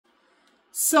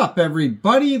Sup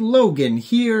everybody, Logan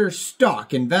here,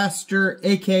 stock investor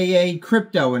aka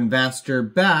crypto investor,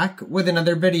 back with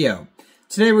another video.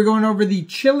 Today we're going over the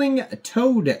chilling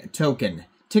Ctoad token.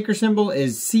 Ticker symbol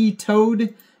is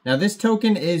Ctoad. Now this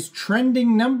token is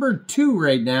trending number 2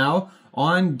 right now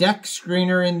on DEX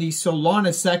Screener in the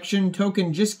Solana section.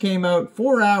 Token just came out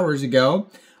 4 hours ago.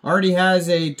 Already has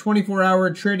a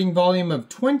 24-hour trading volume of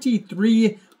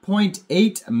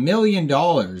 $23.8 million.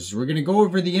 We're going to go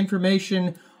over the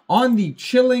information on the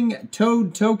chilling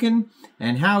Ctoad token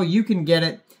and how you can get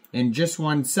it in just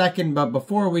 1 second. But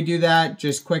before we do that,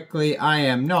 just quickly, I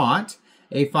am not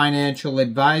a financial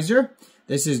advisor.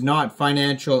 This is not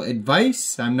financial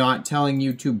advice. I'm not telling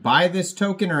you to buy this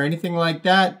token or anything like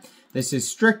that. This is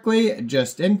strictly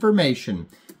just information.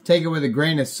 Take it with a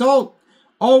grain of salt.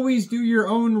 Always do your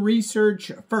own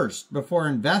research first before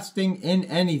investing in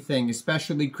anything,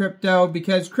 especially crypto,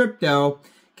 because crypto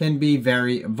can be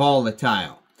very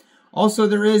volatile. Also,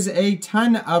 there is a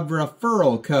ton of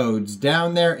referral codes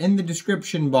down there in the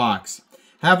description box.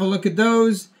 Have a look at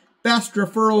those. Best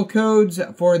referral codes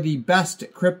for the best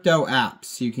crypto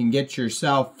apps. You can get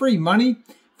yourself free money,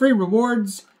 free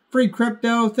rewards, free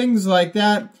crypto, things like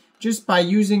that, just by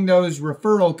using those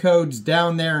referral codes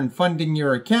down there and funding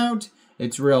your account.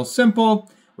 It's real simple.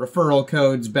 Referral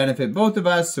codes benefit both of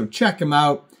us, so check them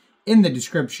out in the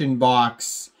description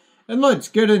box. And let's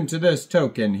get into this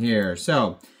token here.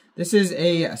 So, this is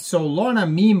a Solana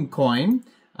Memecoin.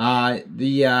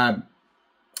 The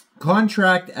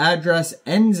contract address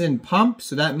ends in pump,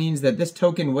 so that means that this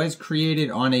token was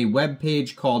created on a web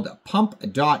page called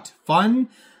pump.fun.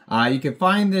 You can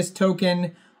find this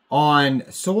token on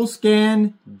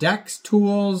SolScan, DEX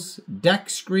Tools,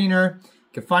 DEX Screener.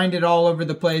 You can find it all over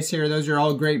the place here. Those are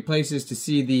all great places to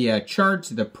see the charts,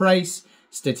 the price,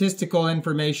 statistical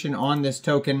information on this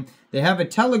token. They have a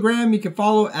Telegram you can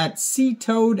follow at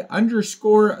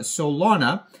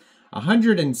Ctoad_Solana.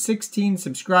 116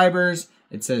 subscribers.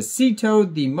 It says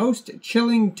Ctoad, the most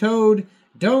chilling toad,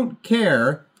 don't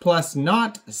care, plus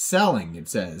not selling, it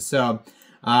says. So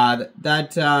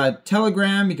that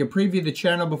Telegram, you can preview the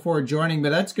channel before joining, but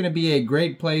that's going to be a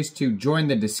great place to join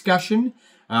the discussion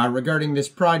regarding this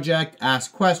project,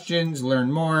 ask questions,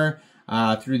 learn more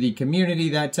through the community,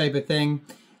 that type of thing.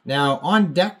 Now,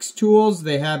 on DEX Tools,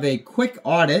 they have a quick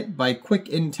audit by Quick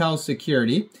Intel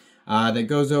Security that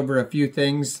goes over a few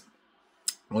things.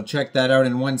 We'll check that out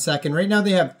in 1 second. Right now,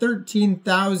 they have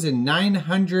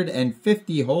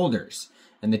 13,950 holders,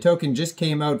 and the token just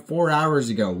came out 4 hours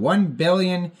ago. 1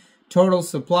 billion total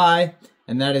supply,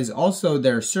 and that is also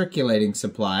their circulating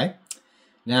supply.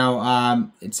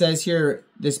 Now, it says here,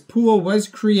 this pool was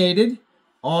created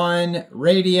on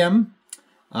Raydium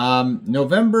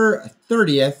November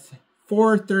 30th,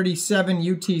 4:37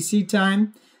 UTC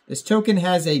time. This token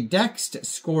has a DEX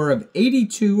score of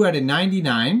 82 out of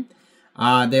 99.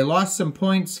 They lost some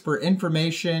points for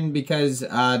information because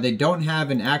they don't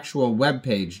have an actual web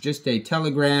page, just a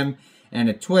Telegram and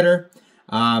a Twitter.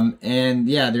 And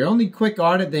yeah, their only quick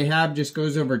audit they have just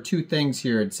goes over 2 things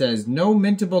here. It says no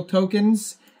mintable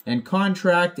tokens and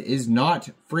contract is not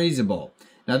freezable.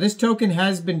 Now this token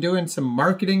has been doing some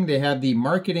marketing. They have the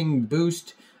marketing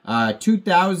boost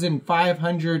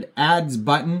 2,500 ads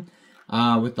button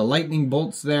with the lightning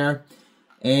bolts there.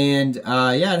 And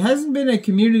yeah, it hasn't been a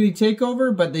community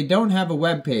takeover, but they don't have a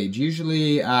web page.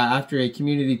 Usually after a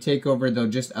community takeover, they'll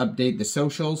just update the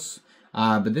socials.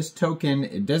 But this token,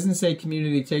 it doesn't say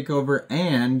community takeover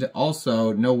and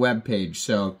also no web page.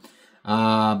 So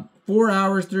 4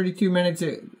 hours, 32 minutes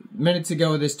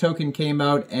ago, this token came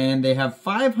out, and they have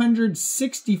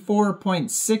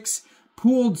 564.6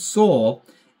 pooled SOL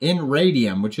in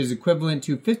Raydium, which is equivalent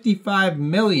to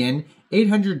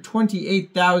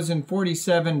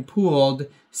 55,828,047 pooled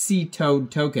Ctoad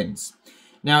tokens.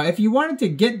 Now, if you wanted to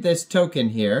get this token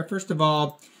here, first of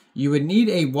all, you would need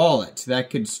a wallet that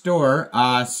could store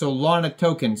Solana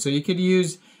tokens. So you could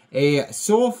use a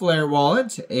Solflare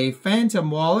wallet, a Phantom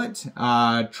wallet,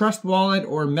 Trust wallet,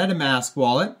 or MetaMask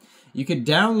wallet. You could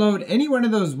download any one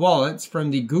of those wallets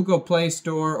from the Google Play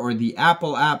Store or the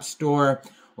Apple App Store,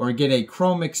 or get a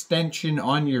Chrome extension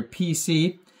on your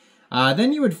PC.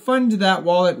 Then you would fund that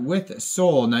wallet with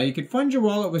SOL. Now, you could fund your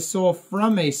wallet with SOL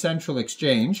from a central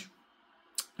exchange,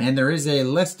 and there is a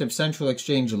list of central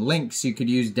exchange links you could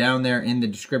use down there in the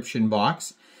description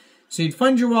box. So you'd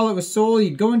fund your wallet with SOL,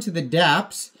 you'd go into the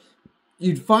dApps,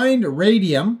 you'd find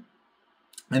Raydium,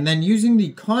 and then using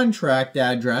the contract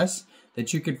address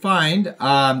that you could find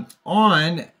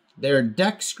on their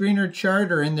DEX Screener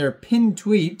chart or in their pinned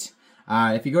tweet,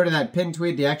 If you go to that pinned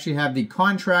tweet, they actually have the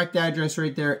contract address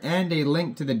right there and a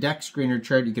link to the deck screener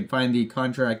chart. You can find the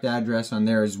contract address on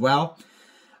there as well.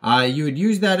 You would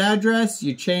use that address,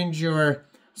 you change your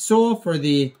SOL for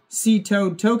the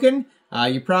Ctoad token.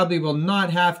 You probably will not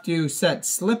have to set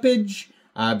slippage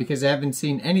because I haven't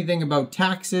seen anything about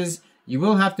taxes. You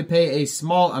will have to pay a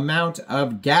small amount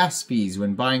of gas fees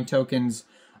when buying tokens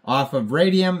off of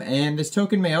Raydium, and this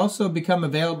token may also become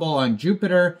available on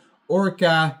Jupiter,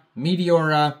 Orca,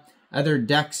 Meteora, other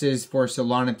dexes for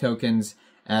Solana tokens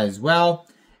as well.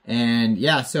 And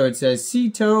yeah, so it says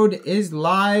Ctoad is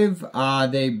live.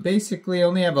 They basically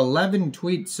only have 11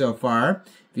 tweets so far.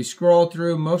 If you scroll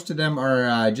through, most of them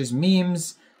are just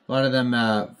memes. A lot of them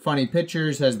funny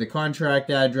pictures. Has the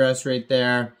contract address right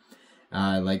there.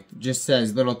 Like just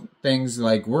says little things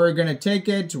like we're gonna take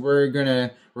it.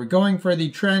 We're going for the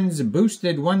trends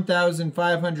boosted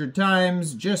 1,500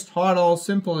 times. Just HODL,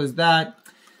 simple as that.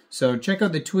 So check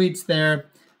out the tweets there.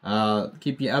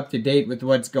 Keep you up to date with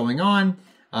what's going on.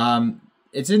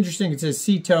 It's interesting. It says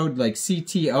Ctoad, like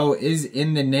CTO is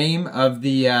in the name of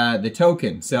the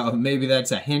token. So maybe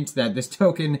that's a hint that this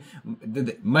token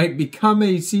might become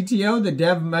a CTO. The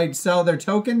dev might sell their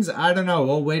tokens. I don't know.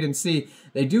 We'll wait and see.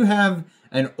 They do have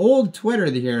an old Twitter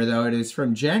here, though. It is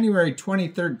from January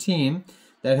 2013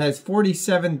 that has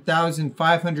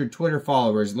 47,500 Twitter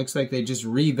followers. Looks like they just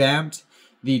revamped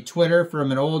the Twitter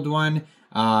from an old one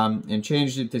and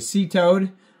changed it to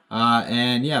Ctoad.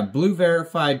 And yeah, blue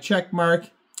verified check mark.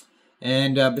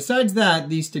 And besides that,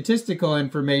 the statistical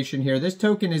information here, this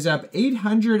token is up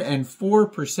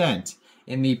 804%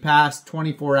 in the past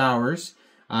 24 hours.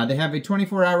 They have a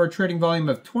 24-hour trading volume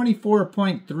of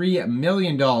 $24.3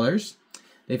 million.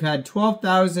 They've had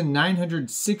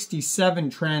 12,967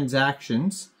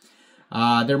 transactions.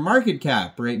 Their market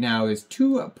cap right now is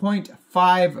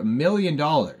 $2.5 million,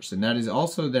 and that is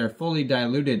also their fully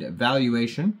diluted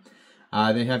valuation.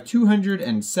 They have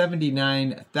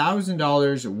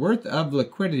 $279,000 worth of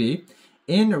liquidity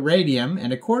in Raydium,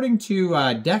 and according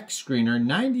to Deck Screener,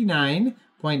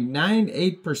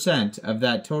 99.98% of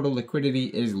that total liquidity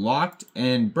is locked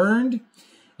and burned,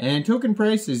 and token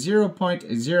price is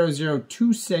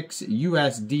 0.0026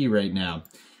 USD right now.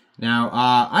 Now,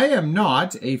 I am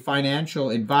not a financial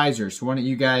advisor, so why don't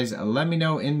you guys let me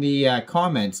know in the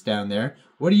comments down there.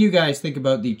 What do you guys think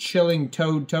about the Chilling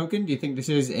Toad token? Do you think this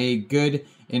is a good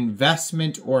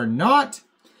investment or not?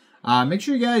 Make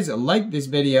sure you guys like this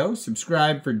video,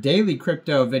 subscribe for daily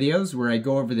crypto videos where I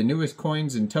go over the newest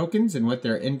coins and tokens and what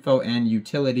their info and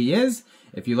utility is.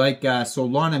 If you like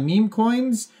Solana meme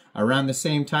coins, around the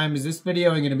same time as this video,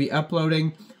 I'm going to be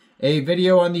uploading a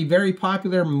video on the very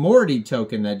popular Morty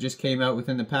token that just came out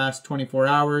within the past 24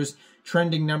 hours.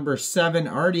 Trending number 7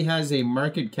 already has a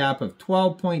market cap of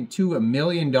 $12.2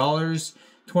 million.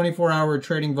 24-hour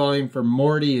trading volume for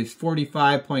Morty is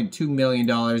 $45.2 million,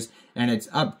 and it's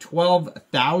up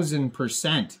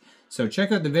 12,000%. So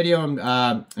check out the video I'm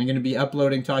going to be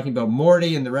uploading talking about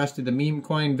Morty and the rest of the meme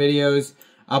coin videos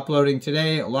uploading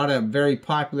today. A lot of very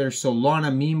popular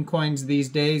Solana meme coins these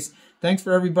days. Thanks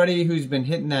for everybody who's been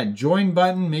hitting that join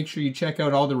button. Make sure you check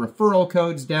out all the referral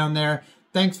codes down there.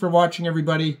 Thanks for watching,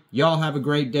 everybody. Y'all have a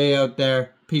great day out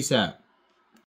there. Peace out.